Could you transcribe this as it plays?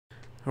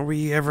Are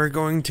we ever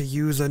going to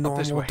use a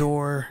normal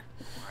door?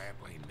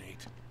 Quietly,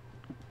 Nate.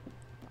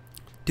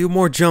 Do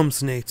more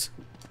jumps, Nate.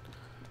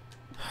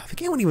 The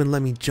game won't even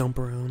let me jump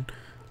around.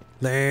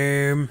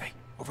 Lame. Hey,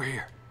 over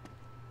here.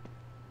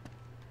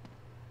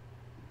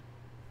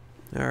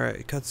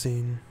 Alright,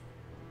 cutscene.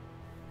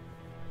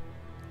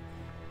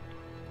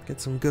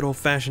 Get some good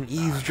old-fashioned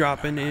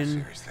eavesdropping in.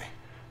 Seriously,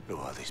 who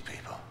are these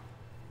people?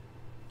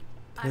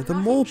 They're the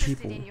mole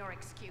people. In your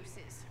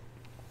excuses.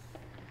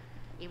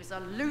 He was a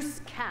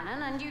loose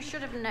cannon, and you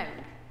should have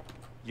known.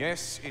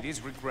 Yes, it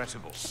is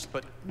regrettable,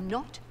 but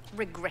Not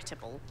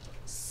regrettable,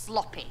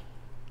 sloppy.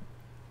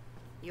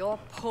 Your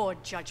poor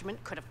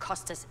judgment could have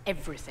cost us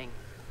everything.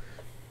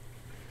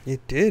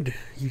 It did.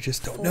 You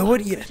just don't know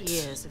it 400 yet.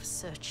 years of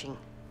searching.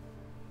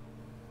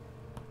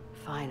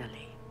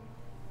 Finally,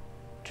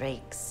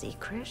 Drake's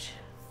secret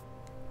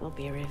will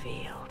be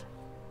revealed.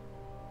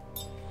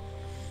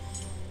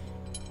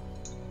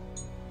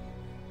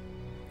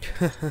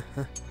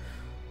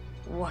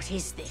 What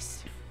is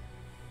this?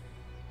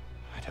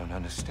 I don't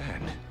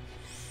understand.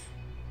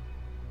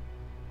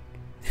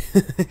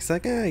 It's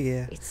like, ah,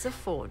 yeah. It's a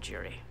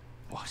forgery.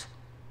 What?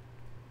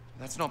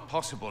 That's not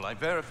possible. I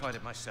verified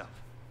it myself.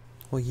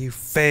 Well, you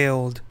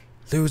failed,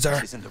 loser.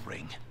 This isn't a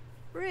ring.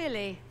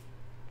 Really?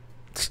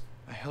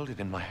 I held it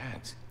in my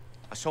hands.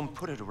 I saw him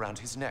put it around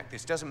his neck.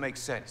 This doesn't make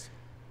sense.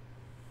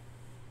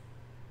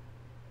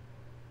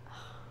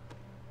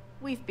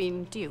 We've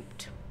been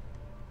duped.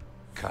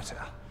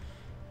 Cutter.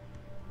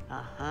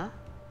 Uh-huh.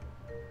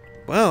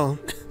 Well,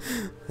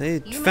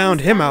 they You found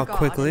men him stand out guard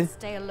quickly. and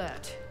stay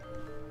alert.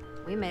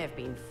 We may have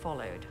been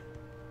followed.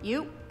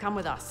 You, come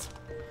with us.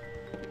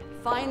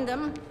 Find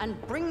them and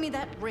bring me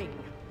that ring.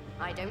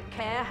 I don't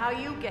care how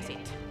you get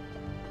it.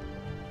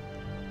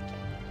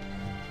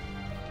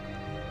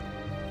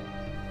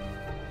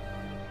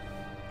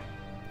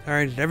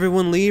 Alright, did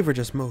everyone leave or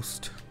just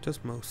most?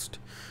 Just most.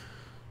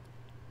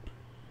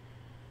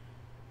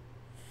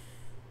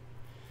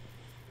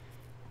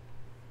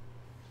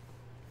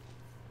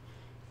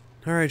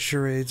 Alright,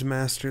 charades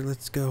master,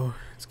 let's go.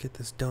 Let's get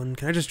this done.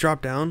 Can I just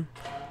drop down?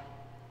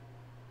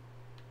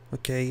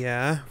 Okay,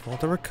 yeah.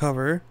 Vault to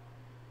recover.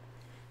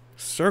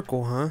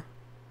 Circle, huh?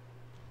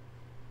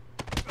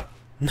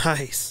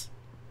 Nice.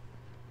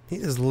 He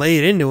just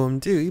laid into him,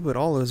 too. He put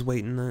all his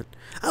weight in that.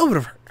 I would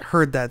have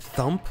heard that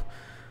thump.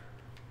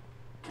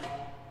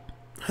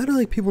 How do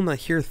like people not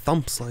hear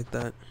thumps like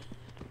that?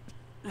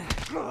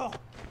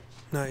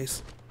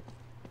 Nice.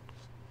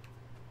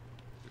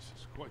 This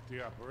is quite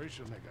the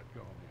operation they got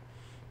going here.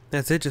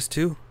 That's it, just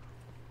two.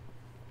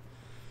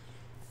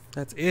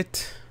 That's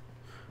it.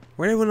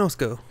 Where'd everyone else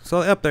go?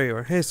 Sully, up there you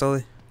are. Hey,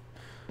 Sully.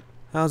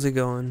 How's it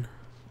going?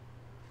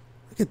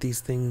 Look at these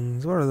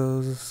things. What are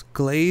those?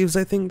 Glaives,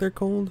 I think they're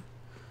called?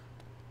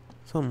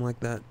 Something like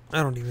that.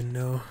 I don't even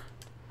know.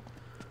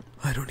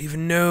 I don't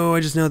even know. I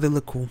just know they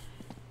look cool.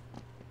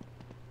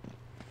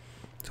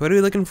 So what are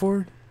we looking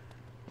for?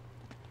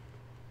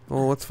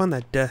 Well, let's find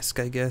that desk,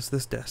 I guess.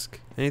 This desk.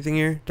 Anything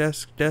here?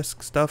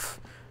 Desk, stuff.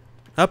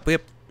 Up,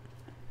 yep.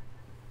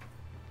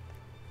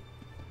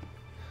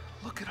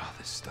 Look at all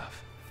this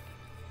stuff.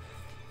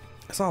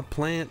 I saw a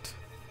plant.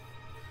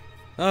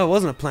 Oh, it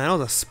wasn't a plant. It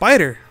was a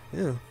spider.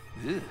 Ew.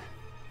 Ugh.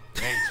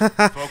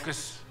 Nate,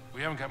 focus.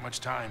 We haven't got much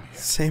time here.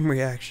 Same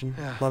reaction.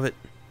 Yeah. Love it.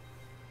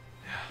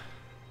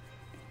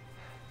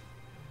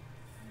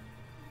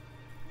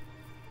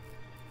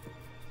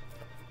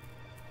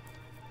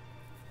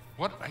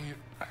 What are you...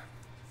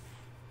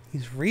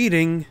 He's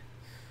reading.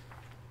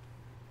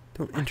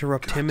 Don't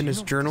interrupt God, him in do you his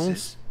know what this journals.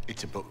 is?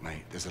 It's a book,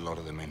 mate. There's a lot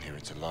of them in here.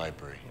 It's a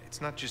library.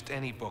 It's not just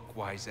any book,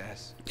 wise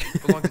ass.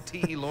 It belonged to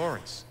T.E.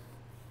 Lawrence.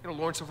 You know,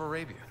 Lawrence of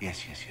Arabia.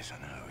 Yes,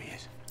 I know who he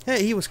is.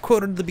 Hey, he was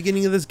quoted at the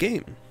beginning of this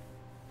game.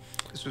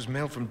 This was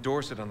mailed from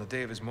Dorset on the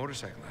day of his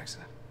motorcycle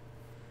accident.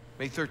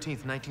 May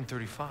 13th,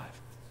 1935.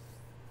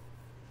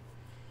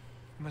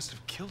 They must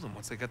have killed him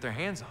once they got their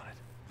hands on it.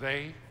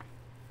 They?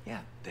 Yeah,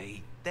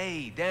 they,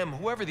 them,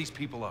 whoever these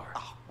people are.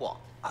 Oh, what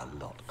a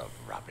lot of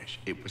rubbish.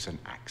 It was an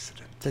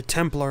accident. The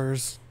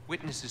Templars.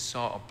 Witnesses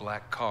saw a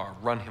black car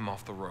run him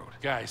off the road.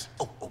 Guys,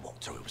 Oh,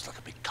 what? So it was like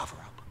a big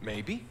cover-up.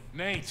 Maybe.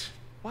 Nate,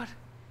 What?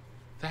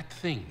 that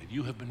thing that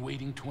you have been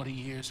waiting 20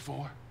 years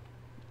for?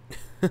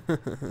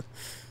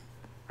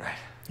 Right.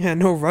 Yeah,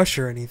 no rush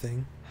or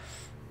anything.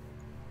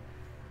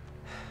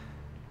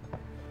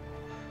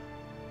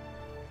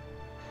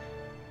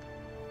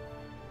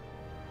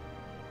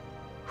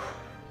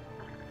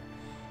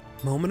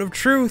 Moment of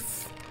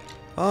truth.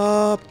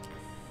 Up.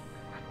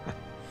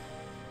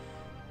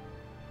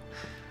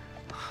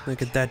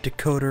 Look at that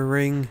decoder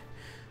ring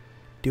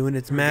doing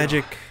its Here we go.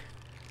 magic.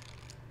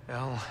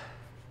 L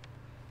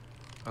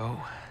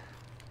O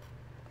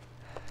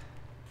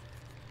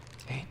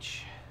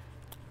H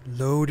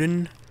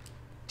Loading.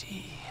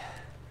 D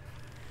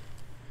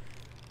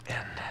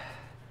N.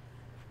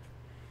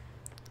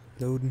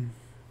 Loading.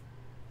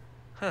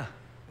 Huh.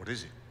 What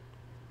is it?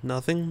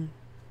 Nothing.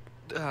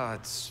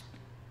 It's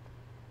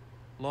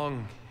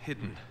long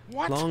hidden.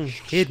 What? Long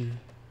hidden.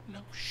 No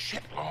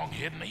shit, long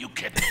hidden. Are you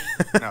kidding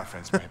me? No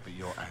offense, mate, but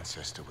your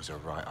ancestor was a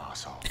right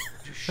arsehole.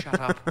 Just shut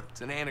up.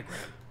 It's an anagram.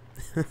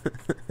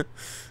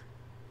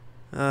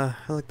 I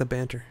like the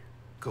banter.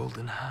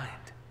 Golden Hind.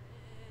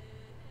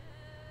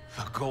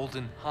 The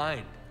Golden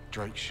Hind.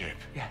 Drake's ship.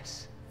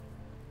 Yes.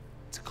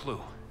 It's a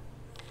clue.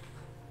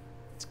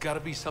 It's gotta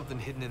be something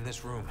hidden in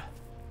this room.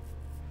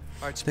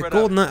 Alright, The spread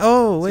golden. out.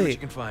 Oh See what you wait.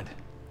 can find.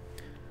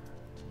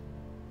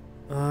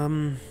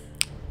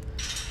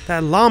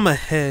 That llama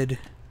head.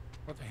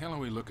 What the hell are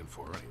we looking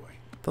for, anyway?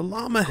 The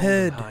llama Golden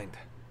head. Hind.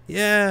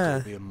 Yeah.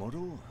 Could be a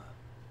model,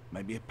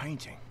 maybe a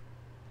painting.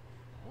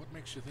 What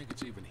makes you think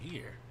it's even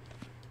here?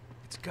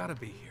 It's gotta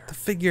be here. The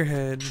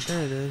figurehead.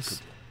 There it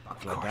is.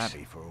 Buffalo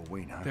Abbey for all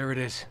we know. There it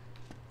is.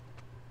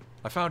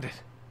 I found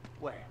it.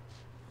 Where?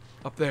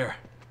 Up there.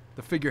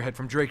 The figurehead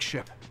from Drake's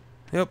ship.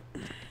 Yep.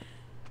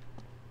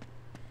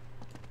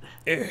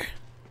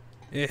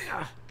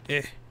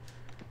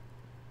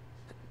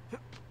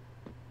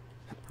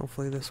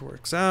 Hopefully this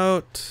works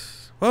out.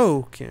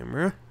 Whoa,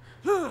 camera.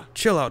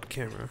 Chill out,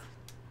 camera.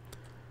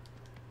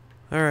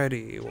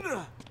 Alrighty.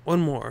 One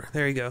more.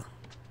 There you go.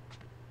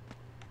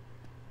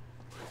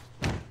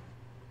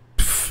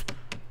 Pfft.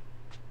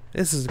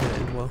 This is gonna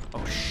end well.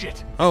 Oh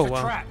shit. Oh, It's a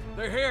wow. trap.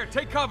 They're here.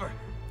 Take cover.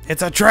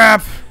 It's a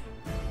trap!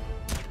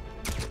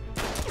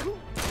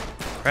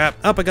 Crap.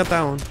 Oh, I got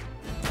that one.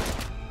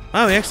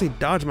 Wow, he actually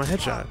dodged my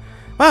headshot.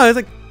 Wow, he's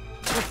like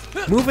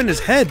moving his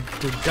head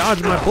to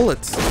dodge my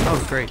bullets. That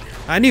was great.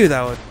 I knew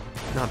that would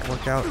not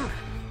work out.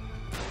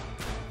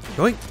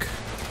 Yoink.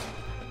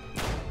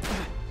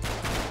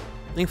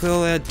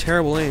 Thankfully, I had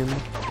terrible aim.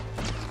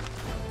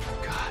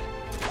 God.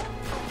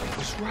 I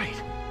was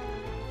right.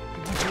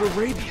 We went to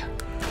Arabia.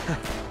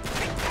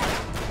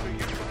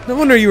 No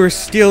wonder you were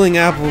stealing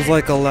apples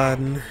like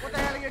Aladdin. What the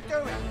hell are you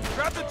doing?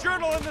 Grab the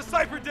journal and the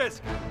cipher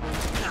disc.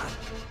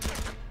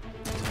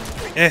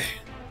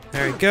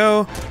 There we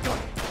go.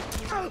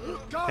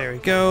 There we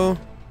go.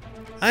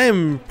 I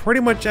am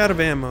pretty much out of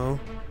ammo.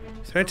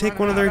 Should I take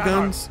one of their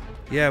guns?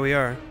 Yeah, we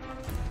are.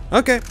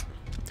 Okay.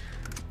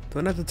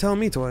 Don't have to tell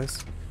me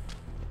twice.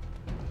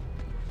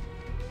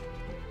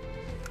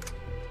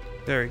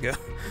 There we go.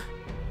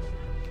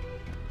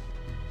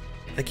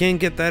 I can't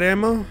get that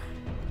ammo?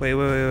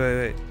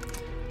 Wait.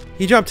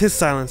 He dropped his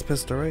silence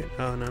pistol, right?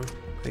 Oh no,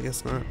 I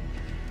guess not.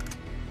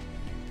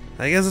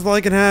 I guess all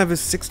I can have is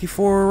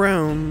 64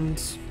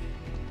 rounds.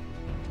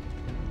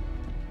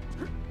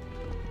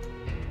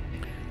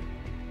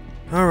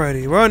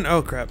 Alrighty, run.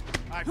 Oh crap.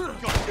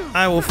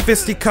 I will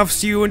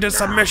fisticuffs you into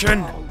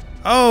submission.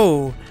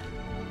 Oh,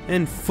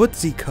 and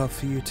footsie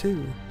cuff you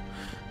too.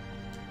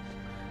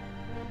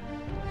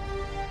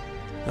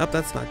 Oh,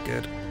 that's not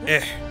good.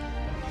 I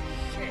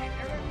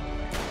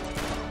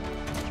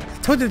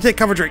told you to take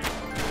cover, Drake.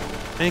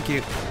 Thank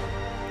you.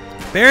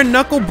 Bare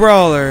knuckle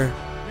brawler.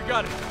 You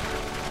got it.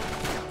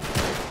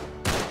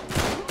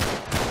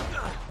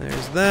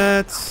 There's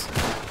that.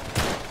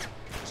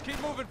 Just keep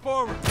moving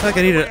forward. I feel like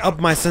I need to up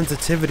my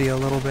sensitivity a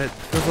little bit.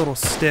 Feels a little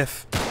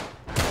stiff.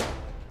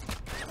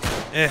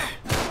 I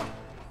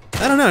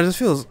don't know, it just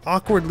feels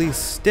awkwardly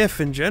stiff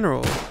in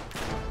general.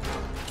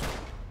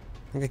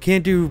 Like I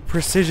can't do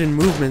precision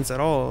movements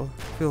at all.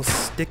 It feels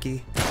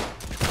sticky.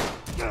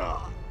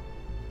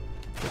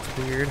 That's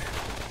weird.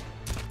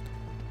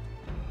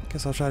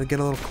 Guess I'll try to get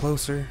a little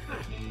closer.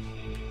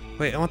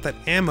 Wait, I want that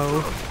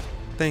ammo.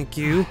 Thank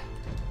you.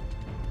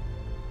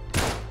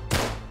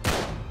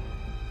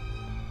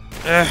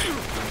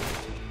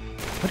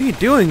 What are you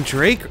doing,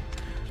 Drake?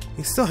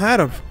 You still had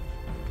a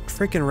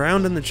freaking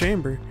round in the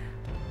chamber.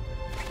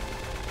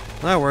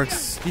 That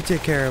works. You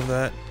take care of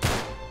that.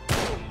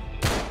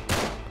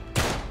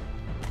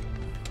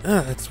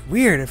 It's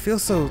weird. It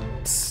feels so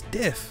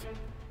stiff.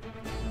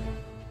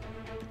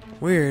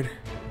 Weird.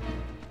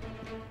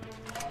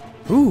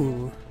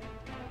 Ooh.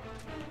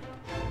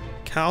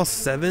 Cal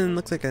 7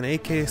 looks like an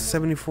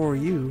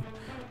AK-74U.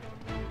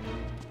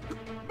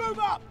 Move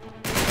up.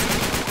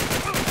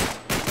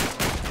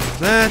 There's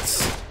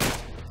that.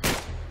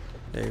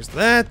 There's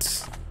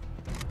that.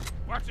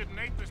 Watch it,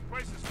 Nate. This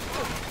place is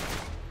full.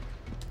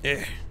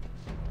 Yeah.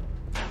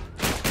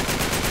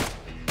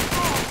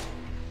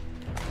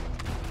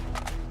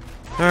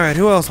 Alright,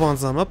 who else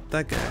wants some? Up,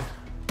 that guy.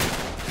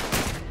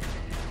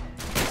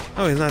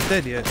 Oh, he's not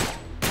dead yet.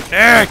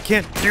 I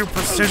can't do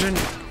precision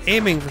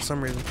aiming for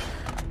some reason.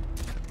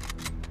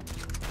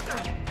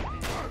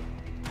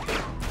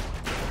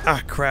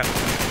 Ah, crap.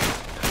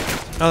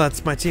 Oh,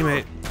 that's my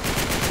teammate.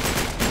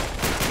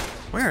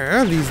 Where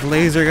are these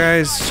laser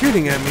guys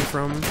shooting at me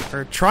from?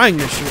 Or trying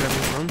to shoot at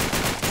me from?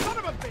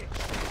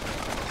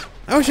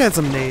 I wish I had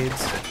some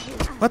nades.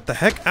 What the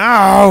heck?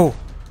 Ow!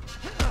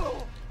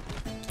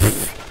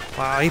 Pfft.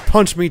 Wow, he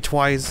punched me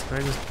twice. I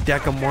just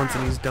deck him once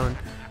and he's done.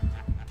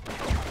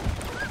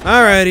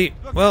 Alrighty.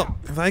 Well,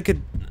 if I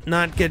could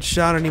not get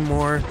shot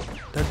anymore,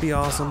 that'd be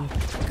awesome.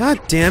 God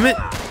damn it!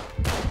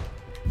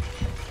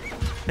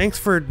 Thanks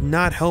for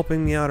not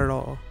helping me out at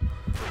all.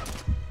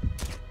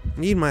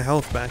 Need my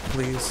health back,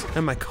 please.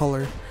 And my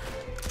color.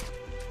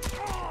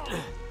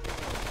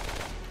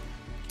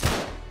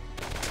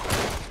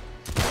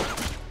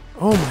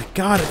 Oh my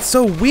god, it's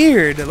so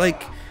weird.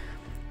 Like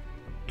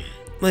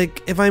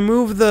if I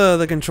move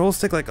the control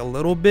stick like a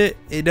little bit,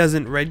 it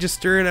doesn't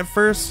register it at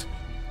first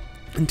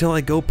until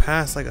I go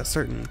past like a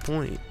certain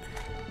point.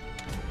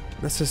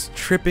 That's just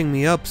tripping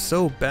me up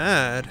so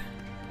bad.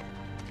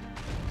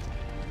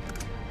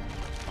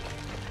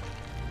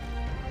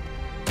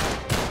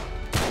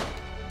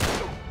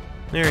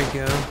 There we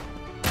go.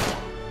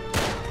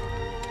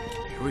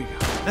 Here we go.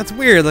 That's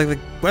weird, like the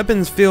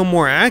weapons feel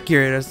more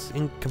accurate as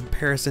in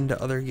comparison to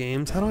other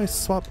games. How do I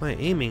swap my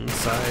aiming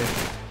side?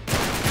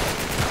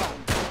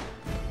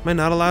 Am I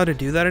not allowed to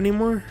do that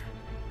anymore?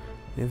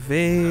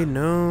 Evade,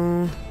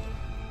 no.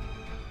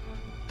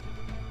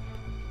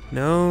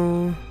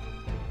 No.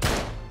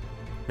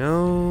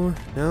 No,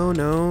 no,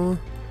 no.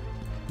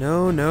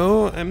 No,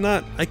 no, I'm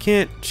not, I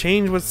can't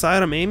change what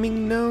side I'm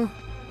aiming now?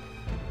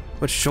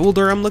 What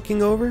shoulder I'm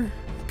looking over?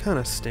 It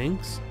kinda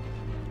stinks.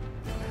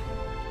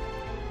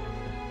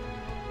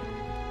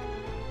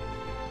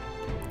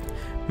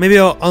 Maybe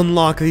I'll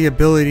unlock the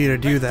ability to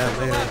do that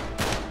later.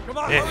 Come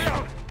on, Eh. hurry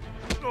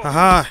up.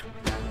 Haha!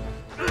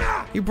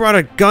 You brought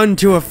a gun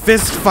to a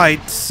fist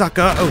fight,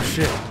 sucker! Oh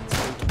shit.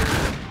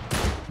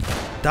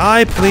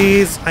 Die,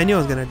 please! I knew I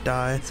was gonna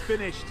die. It's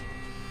finished.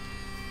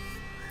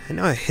 I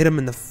know I hit him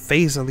in the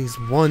face at least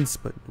once,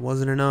 but it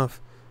wasn't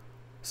enough.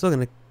 Still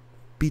gonna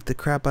beat the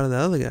crap out of the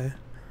other guy.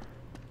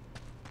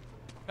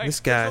 Hey, This there's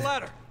guy. the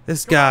ladder.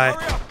 This Come on, guy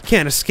hurry up.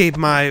 can't escape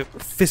my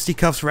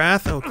fisticuffs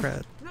wrath. Oh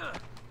crap.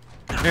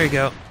 There you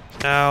go.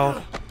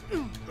 Ow.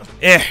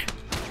 Eh.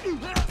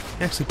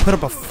 Actually put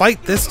up a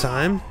fight this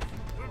time.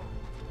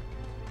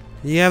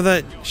 You have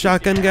that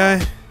shotgun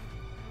guy?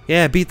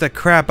 Yeah, beat the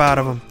crap out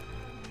of him.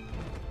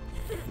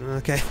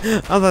 Okay. I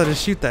thought to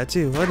shoot that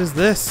too. What is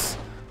this?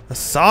 A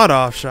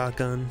sawed-off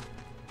shotgun.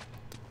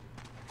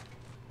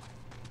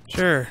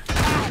 Sure.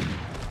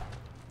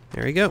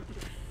 There we go.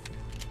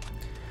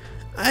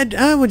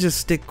 I would just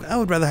stick. I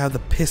would rather have the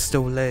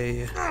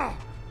pistolet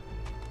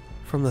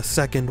from the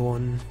second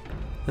one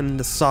than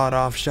the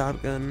sawed-off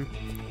shotgun.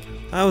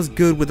 I was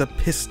good with a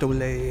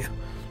pistolet.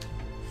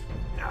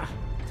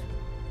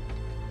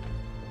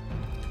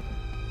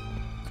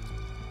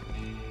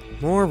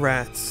 More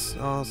rats.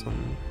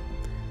 Awesome.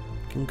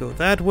 Can go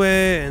that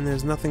way, and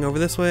there's nothing over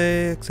this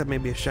way except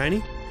maybe a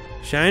shiny.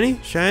 Shiny?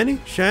 Shiny?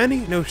 Shiny?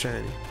 No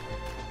shiny.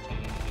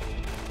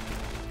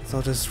 So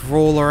I'll just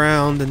roll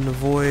around and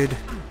avoid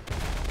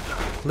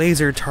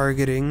laser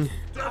targeting.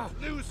 Don't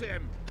lose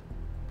him.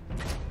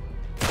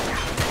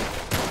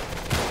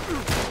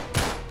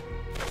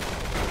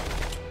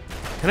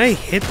 Can I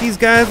hit these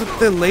guys with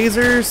the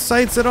laser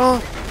sights at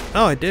all?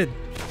 Oh, I did.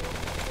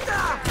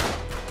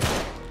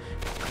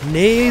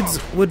 Nades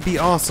would be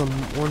awesome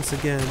once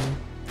again.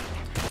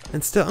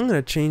 And still, I'm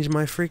gonna change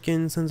my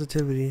freaking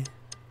sensitivity.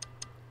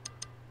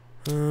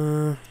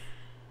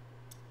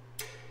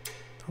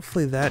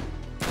 Hopefully that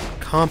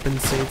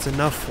compensates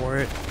enough for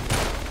it.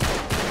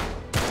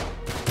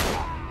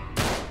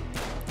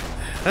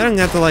 I don't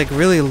have to like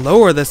really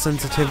lower the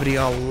sensitivity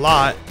a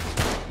lot.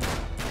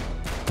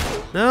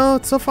 No,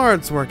 so far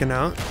it's working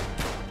out.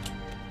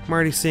 I'm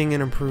already seeing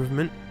an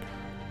improvement.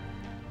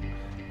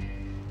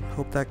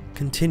 Hope that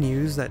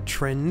continues, that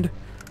trend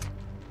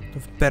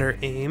of better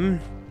aim.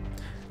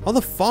 All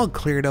the fog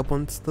cleared up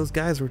once those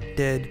guys were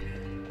dead.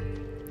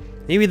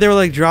 Maybe they were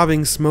like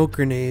dropping smoke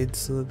grenades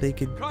so that they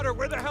could Carter,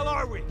 where the hell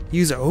are we?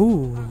 use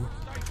Come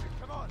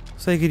on.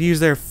 so they could use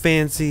their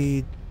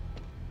fancy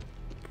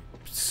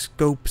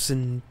scopes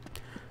and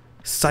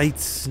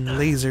sights and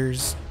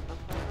lasers.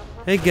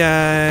 Hey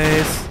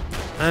guys,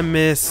 I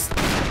missed.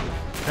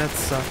 That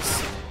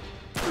sucks.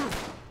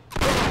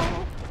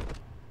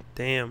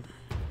 Damn.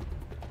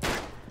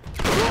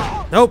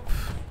 Nope.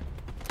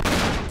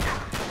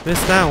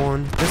 Missed that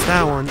one. Missed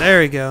that one. There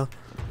we go.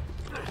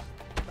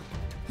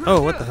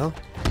 Oh, what the hell?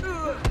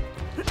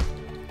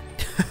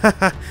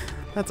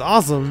 That's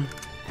awesome.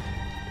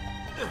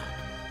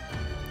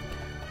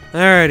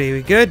 Alrighty,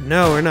 we good?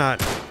 No, we're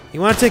not. You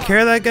want to take care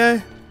of that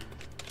guy?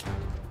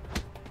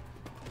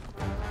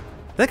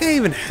 That guy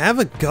even have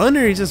a gun,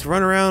 or he just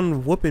run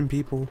around whooping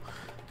people?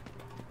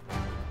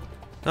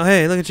 Oh,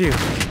 hey, look at you.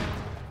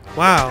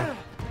 Wow.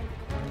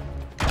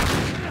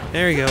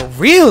 There we go.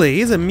 Really?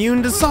 He's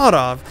immune to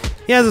sawed-off.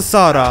 He has a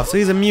sawed-off, so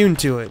he's immune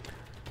to it.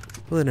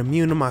 Well,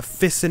 immune to my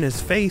fists in his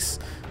face.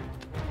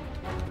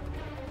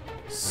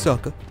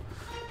 Sucker.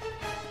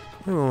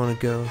 Where do I want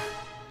to go?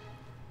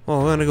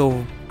 Oh, I want to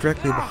go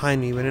directly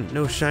behind me, but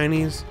no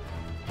shinies.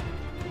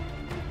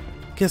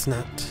 Guess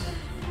not.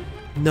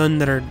 None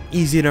that are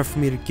easy enough for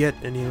me to get,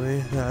 anyway.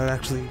 That I'd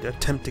actually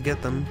attempt to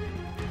get them.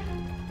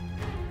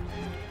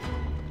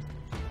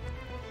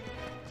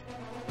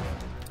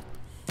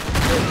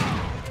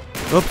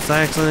 Oops,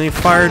 I accidentally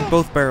fired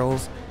both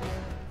barrels.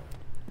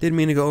 Didn't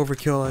mean to go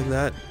overkill like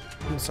that.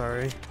 I'm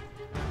sorry.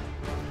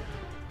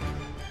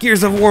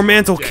 Gears of War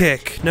mantle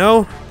kick,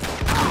 no?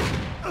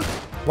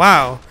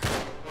 Wow.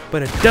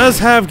 But it does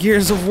have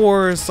Gears of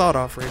War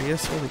sawed-off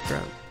radius. Holy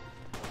crap.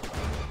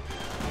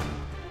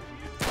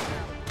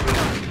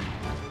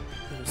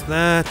 There's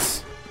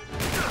that.